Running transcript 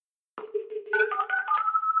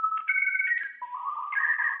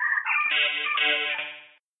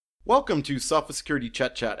Welcome to Software Security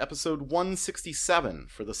Chet Chat, episode 167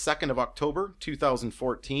 for the 2nd of October,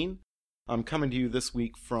 2014. I'm coming to you this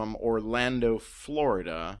week from Orlando,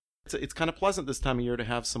 Florida. It's kind of pleasant this time of year to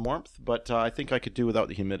have some warmth, but I think I could do without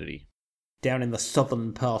the humidity. Down in the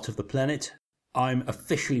southern part of the planet, I'm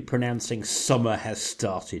officially pronouncing summer has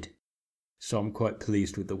started. So I'm quite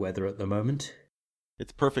pleased with the weather at the moment.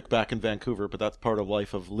 It's perfect back in Vancouver, but that's part of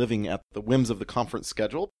life of living at the whims of the conference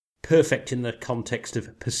schedule. Perfect in the context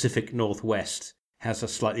of Pacific Northwest. Has a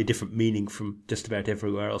slightly different meaning from just about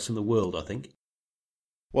everywhere else in the world, I think.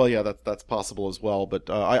 Well, yeah, that's possible as well, but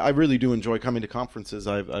I really do enjoy coming to conferences.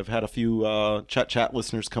 I've had a few Chat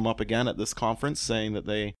listeners come up again at this conference saying that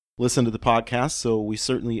they listen to the podcast, so we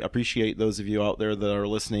certainly appreciate those of you out there that are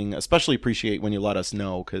listening, especially appreciate when you let us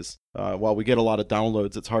know, because while we get a lot of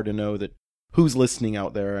downloads, it's hard to know that who's listening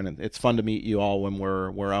out there, and it's fun to meet you all when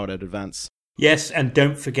we're out at events. Yes, and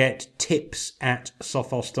don't forget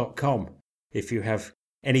tips@sophos.com. If you have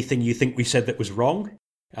anything you think we said that was wrong,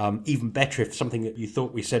 even better if something that you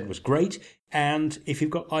thought we said was great, and if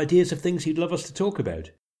you've got ideas of things you'd love us to talk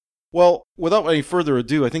about. Well, without any further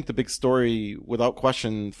ado, I think the big story, without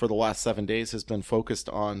question, for the last 7 days has been focused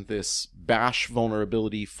on this bash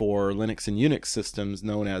vulnerability for Linux and Unix systems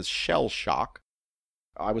known as shell shock.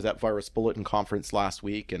 I was at Virus Bulletin conference last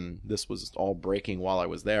week, and this was all breaking while I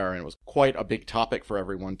was there, and it was quite a big topic for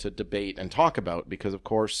everyone to debate and talk about, because, of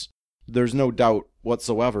course, there's no doubt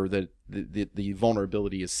whatsoever that the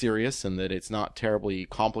vulnerability is serious and that it's not terribly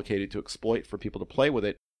complicated to exploit for people to play with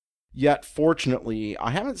it. Yet, fortunately,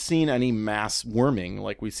 I haven't seen any mass worming.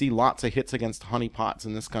 Like, we see lots of hits against honeypots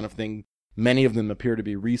and this kind of thing. Many of them appear to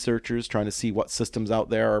be researchers trying to see what systems out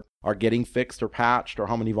there are getting fixed or patched, or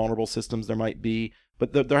how many vulnerable systems there might be.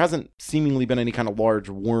 But there hasn't seemingly been any kind of large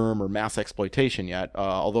worm or mass exploitation yet,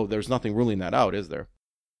 although there's nothing ruling that out, is there?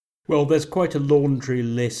 Well, there's quite a laundry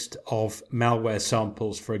list of malware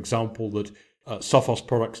samples, for example, that Sophos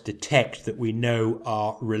products detect that we know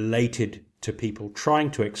are related to people trying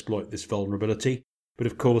to exploit this vulnerability. But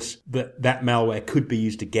of course, that malware could be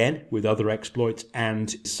used again with other exploits, and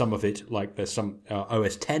some of it, like there's some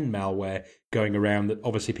OS X malware going around that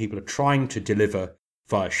obviously people are trying to deliver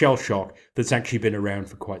via shell shock, that's actually been around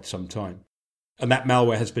for quite some time. And that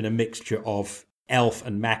malware has been a mixture of ELF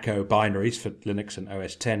and Mach-O binaries for Linux and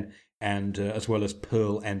OS X, and as well as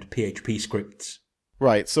Perl and PHP scripts.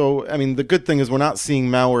 Right, so, I mean, the good thing is we're not seeing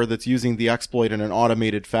malware that's using the exploit in an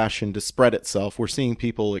automated fashion to spread itself. We're seeing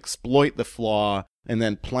people exploit the flaw and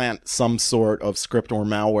then plant some sort of script or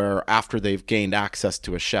malware after they've gained access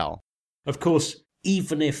to a shell. Of course,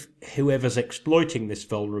 even if whoever's exploiting this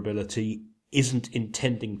vulnerability isn't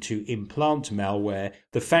intending to implant malware,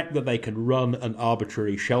 the fact that they can run an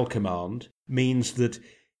arbitrary shell command means that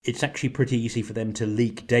it's actually pretty easy for them to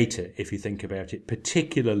leak data, if you think about it,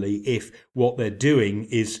 particularly if what they're doing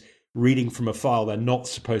is reading from a file they're not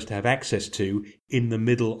supposed to have access to in the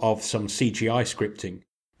middle of some CGI scripting,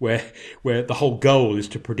 where the whole goal is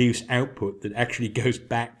to produce output that actually goes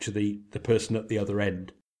back to the person at the other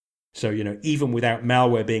end. So, even without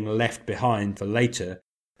malware being left behind for later,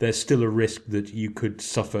 there's still a risk that you could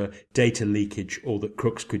suffer data leakage, or that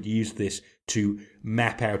crooks could use this to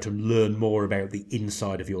map out and learn more about the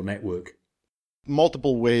inside of your network.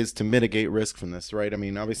 Multiple ways to mitigate risk from this, right? I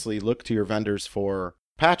mean, obviously look to your vendors for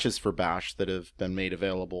patches for bash that have been made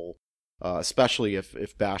available, especially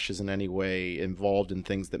if bash is in any way involved in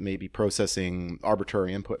things that may be processing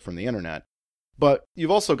arbitrary input from the internet. But you've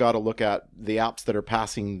also got to look at the apps that are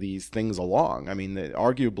passing these things along. I mean,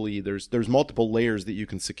 arguably, there's multiple layers that you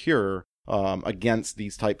can secure against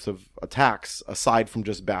these types of attacks, aside from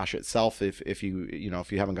just bash itself, if you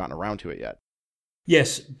haven't gotten around to it yet.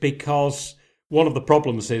 Yes, because one of the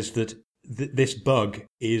problems is that this bug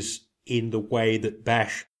is in the way that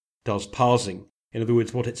bash does parsing. In other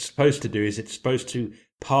words, what it's supposed to do is it's supposed to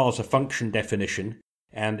parse a function definition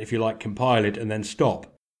and, if you like, compile it and then stop.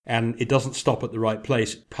 And it doesn't stop at the right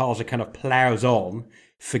place. Parser kind of plows on,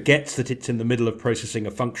 forgets that it's in the middle of processing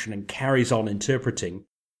a function, and carries on interpreting.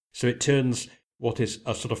 So it turns what is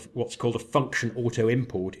a sort of what's called a function auto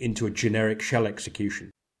import into a generic shell execution.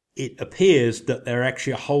 It appears that there are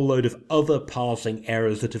actually a whole load of other parsing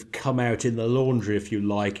errors that have come out in the laundry, if you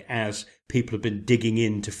like, as people have been digging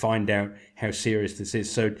in to find out how serious this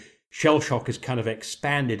is. So shell shock has kind of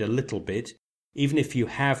expanded a little bit. Even if you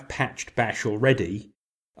have patched bash already,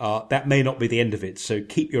 that may not be the end of it, so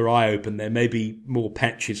keep your eye open. There may be more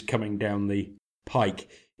patches coming down the pike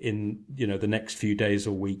in the next few days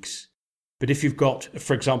or weeks. But if you've got,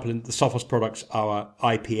 for example, in the Sophos products, our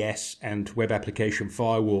IPS and web application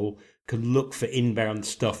firewall can look for inbound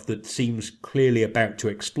stuff that seems clearly about to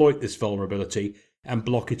exploit this vulnerability and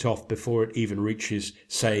block it off before it even reaches,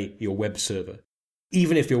 say, your web server.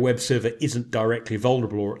 Even if your web server isn't directly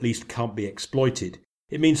vulnerable or at least can't be exploited,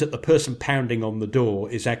 it means that the person pounding on the door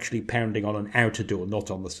is actually pounding on an outer door, not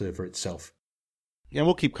on the server itself. Yeah, and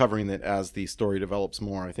we'll keep covering it as the story develops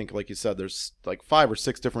more. I think, like you said, there's like 5 or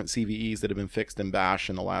 6 different CVEs that have been fixed in Bash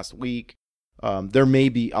in the last week. There may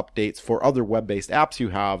be updates for other web-based apps you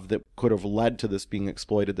have that could have led to this being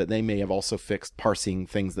exploited that they may have also fixed, parsing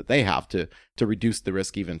things that they have to reduce the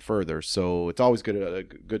risk even further. So it's always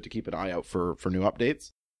good to keep an eye out for new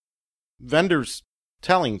updates. Vendors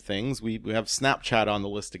telling things. We have Snapchat on the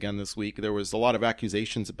list again this week. There was a lot of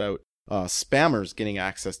accusations about spammers getting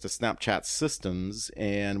access to Snapchat systems,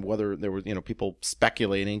 and whether there were people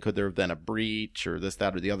speculating could there have been a breach or this,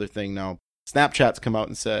 that, or the other thing. Now Snapchat's come out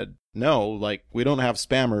and said, no, like, we don't have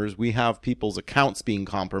spammers, we have people's accounts being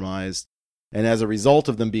compromised, and as a result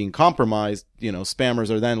of them being compromised, spammers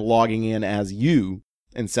are then logging in as you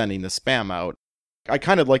and sending the spam out. I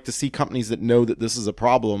kind of like to see companies that know that this is a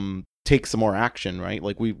problem take some more action, right?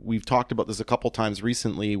 Like we've talked about this a couple times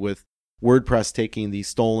recently with WordPress taking the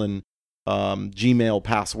stolen Gmail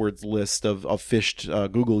passwords list of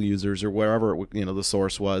phished Google users or wherever the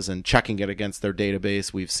source was, and checking it against their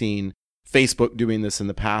database. We've seen Facebook doing this in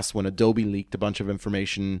the past when Adobe leaked a bunch of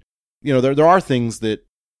information. There are things that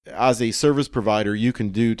as a service provider you can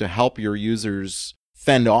do to help your users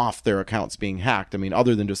fend off their accounts being hacked. I mean,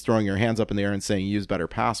 other than just throwing your hands up in the air and saying use better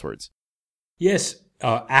passwords. Yes,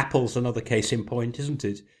 Apple's another case in point, isn't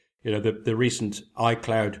it? The recent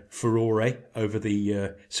iCloud furore over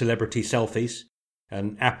the celebrity selfies,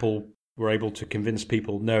 and Apple were able to convince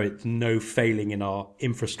people, no, it's no failing in our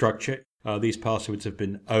infrastructure. These passwords have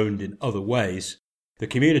been owned in other ways. The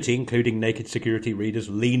community, including naked security readers,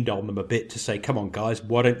 leaned on them a bit to say, come on, guys,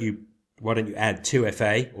 why don't you add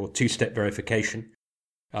 2FA or two-step verification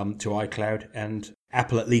to iCloud? And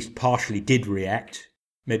Apple at least partially did react.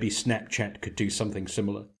 Maybe Snapchat could do something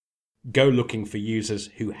similar. Go looking for users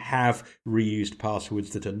who have reused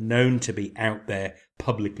passwords that are known to be out there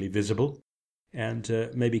publicly visible, and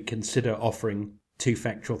maybe consider offering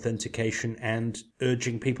two-factor authentication and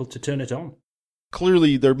urging people to turn it on.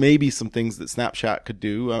 Clearly, there may be some things that Snapchat could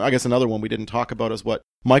do. I guess another one we didn't talk about is what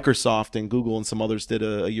Microsoft and Google and some others did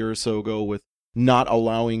a year or so ago with not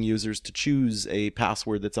allowing users to choose a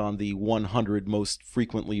password that's on the 100 most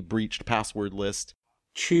frequently breached password list.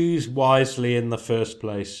 Choose wisely in the first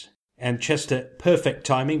place. And Chester, perfect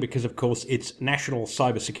timing because, of course, it's National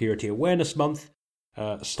Cybersecurity Awareness Month.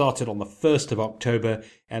 Started on the 1st of October,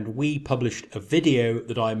 and we published a video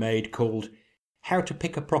that I made called How to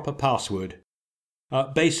Pick a Proper Password.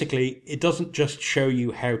 Basically, it doesn't just show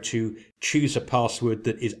you how to choose a password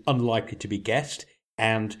that is unlikely to be guessed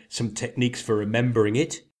and some techniques for remembering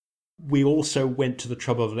it. We also went to the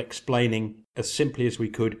trouble of explaining, as simply as we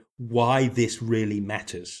could, why this really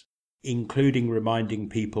matters, including reminding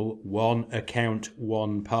people one account,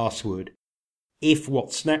 one password. If what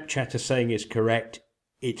Snapchat are saying is correct,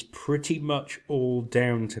 it's pretty much all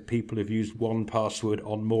down to people who've used one password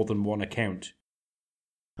on more than one account.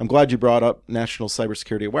 I'm glad you brought up National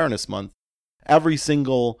Cybersecurity Awareness Month. Every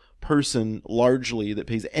single person, largely, that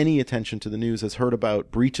pays any attention to the news has heard about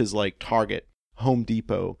breaches like Target, Home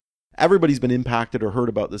Depot. Everybody's been impacted or heard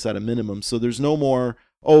about this at a minimum, so there's no more,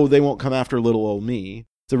 oh, they won't come after little old me.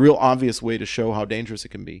 It's a real obvious way to show how dangerous it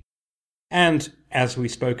can be. And as we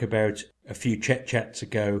spoke about a few chats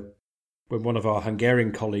ago, when one of our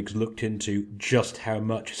Hungarian colleagues looked into just how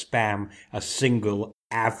much spam a single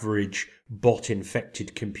average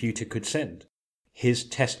bot-infected computer could send. His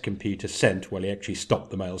test computer sent, well, he actually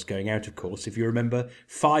stopped the mails going out, of course, if you remember,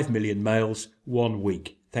 5 million mails 1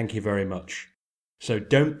 week. Thank you very much. So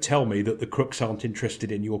don't tell me that the crooks aren't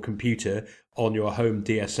interested in your computer on your home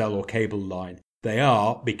DSL or cable line. They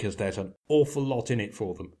are, because there's an awful lot in it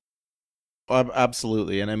for them.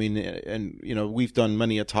 Absolutely. And I mean, we've done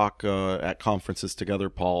many a talk at conferences together,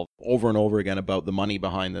 Paul, over and over again about the money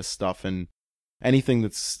behind this stuff. And anything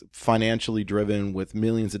that's financially driven with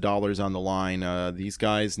millions of dollars on the line, these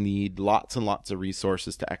guys need lots and lots of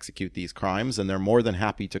resources to execute these crimes. And they're more than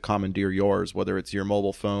happy to commandeer yours, whether it's your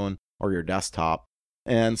mobile phone or your desktop.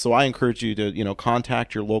 And so I encourage you to,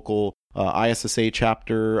 contact your local ISSA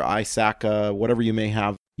chapter, ISACA, whatever you may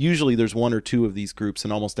have. Usually there's one or two of these groups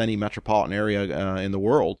in almost any metropolitan area in the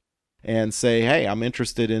world, and say, hey, I'm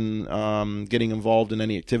interested in getting involved in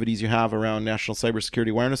any activities you have around National Cybersecurity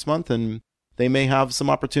Awareness Month, and they may have some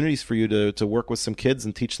opportunities for you to work with some kids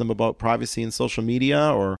and teach them about privacy and social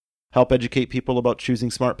media, or help educate people about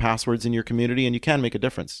choosing smart passwords in your community, and you can make a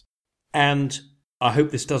difference. And I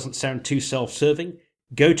hope this doesn't sound too self-serving.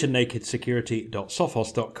 Go to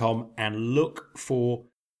nakedsecurity.sophos.com and look for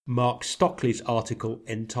Mark Stockley's article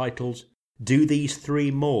entitled Do These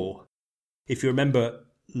Three More? If you remember,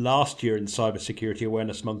 last year in Cybersecurity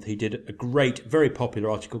Awareness Month, he did a great, very popular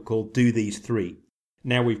article called Do These Three.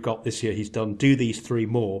 Now we've got this year, he's done Do These Three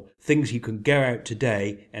More, things you can go out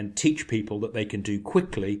today and teach people that they can do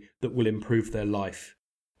quickly that will improve their life.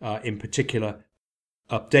 In particular,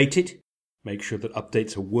 update it. Make sure that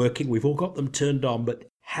updates are working. We've all got them turned on, but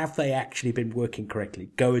have they actually been working correctly?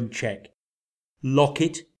 Go and check. Lock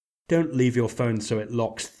it. Don't leave your phone so it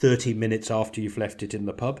locks 30 minutes after you've left it in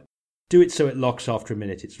the pub. Do it so it locks after a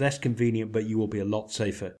minute. It's less convenient, but you will be a lot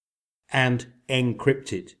safer. And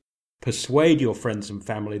encrypt it. Persuade your friends and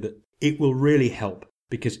family that it will really help,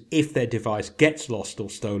 because if their device gets lost or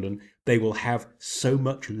stolen, they will have so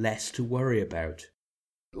much less to worry about.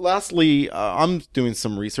 Lastly, I'm doing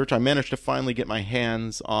some research. I managed to finally get my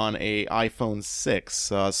hands on a iPhone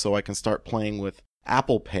 6 so I can start playing with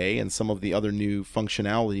Apple Pay and some of the other new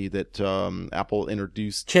functionality that Apple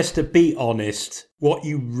introduced. Chester, be honest. What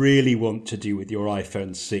you really want to do with your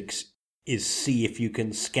iPhone 6 is see if you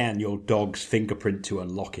can scan your dog's fingerprint to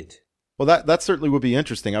unlock it. Well, that certainly would be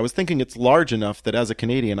interesting. I was thinking it's large enough that as a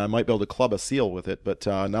Canadian I might be able to club a seal with it, but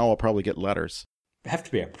now I'll probably get letters. It'd have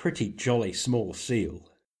to be a pretty jolly small seal.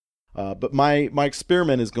 But my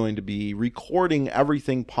experiment is going to be recording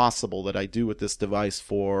everything possible that I do with this device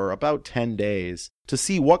for about 10 days to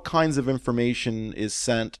see what kinds of information is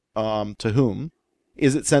sent to whom.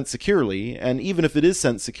 Is it sent securely? And even if it is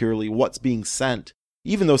sent securely, what's being sent?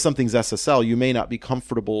 Even though something's SSL, you may not be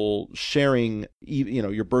comfortable sharing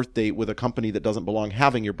your birth date with a company that doesn't belong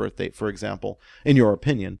having your birth date, for example, in your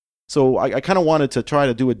opinion. So I kind of wanted to try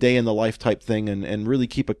to do a day in the life type thing and really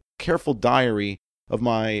keep a careful diary of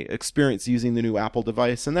my experience using the new Apple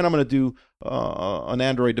device. And then I'm going to do an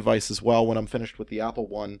Android device as well when I'm finished with the Apple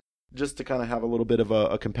one, just to kind of have a little bit of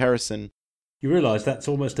a comparison. You realize that's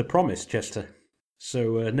almost a promise, Chester.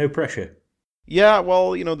 So no pressure. Yeah,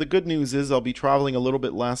 well, the good news is I'll be traveling a little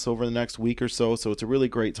bit less over the next week or so it's a really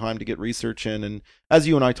great time to get research in. And as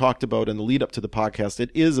you and I talked about in the lead up to the podcast,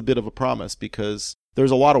 it is a bit of a promise because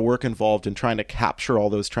there's a lot of work involved in trying to capture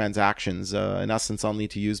all those transactions. In essence, I'll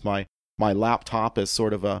need to use my laptop as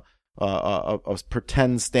sort of a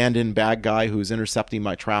pretend stand-in bad guy who's intercepting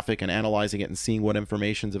my traffic and analyzing it and seeing what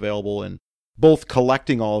information's available, and both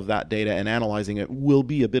collecting all of that data and analyzing it will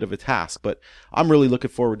be a bit of a task, but I'm really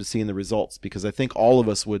looking forward to seeing the results because I think all of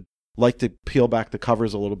us would like to peel back the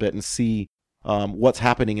covers a little bit and see what's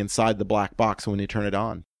happening inside the black box when you turn it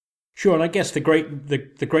on. Sure, and I guess the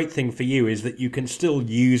great thing for you is that you can still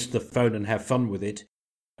use the phone and have fun with it.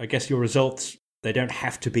 I guess your results, they don't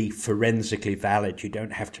have to be forensically valid. You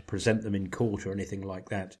don't have to present them in court or anything like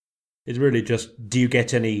that. It's really just, do you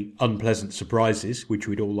get any unpleasant surprises, which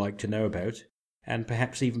we'd all like to know about? And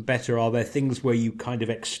perhaps even better, are there things where you kind of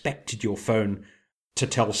expected your phone to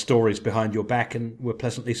tell stories behind your back and were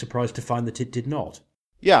pleasantly surprised to find that it did not?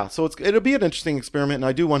 Yeah, so it'll be an interesting experiment, and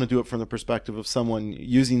I do want to do it from the perspective of someone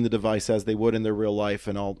using the device as they would in their real life,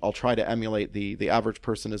 and I'll try to emulate the average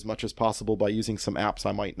person as much as possible by using some apps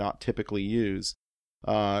I might not typically use.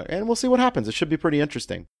 And we'll see what happens. It should be pretty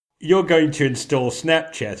interesting. You're going to install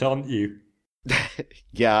Snapchat, aren't you?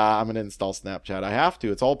 Yeah, I'm going to install Snapchat. I have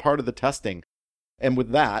to. It's all part of the testing. And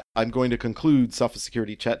with that, I'm going to conclude Sophos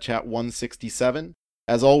Security Chat 167.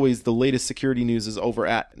 As always, the latest security news is over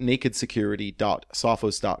at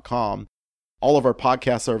nakedsecurity.sophos.com. All of our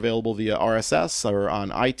podcasts are available via RSS or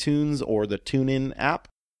on iTunes or the TuneIn app.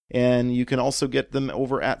 And you can also get them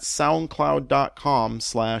over at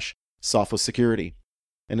soundcloud.com/sophosecurity.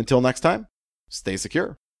 And until next time, stay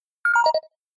secure.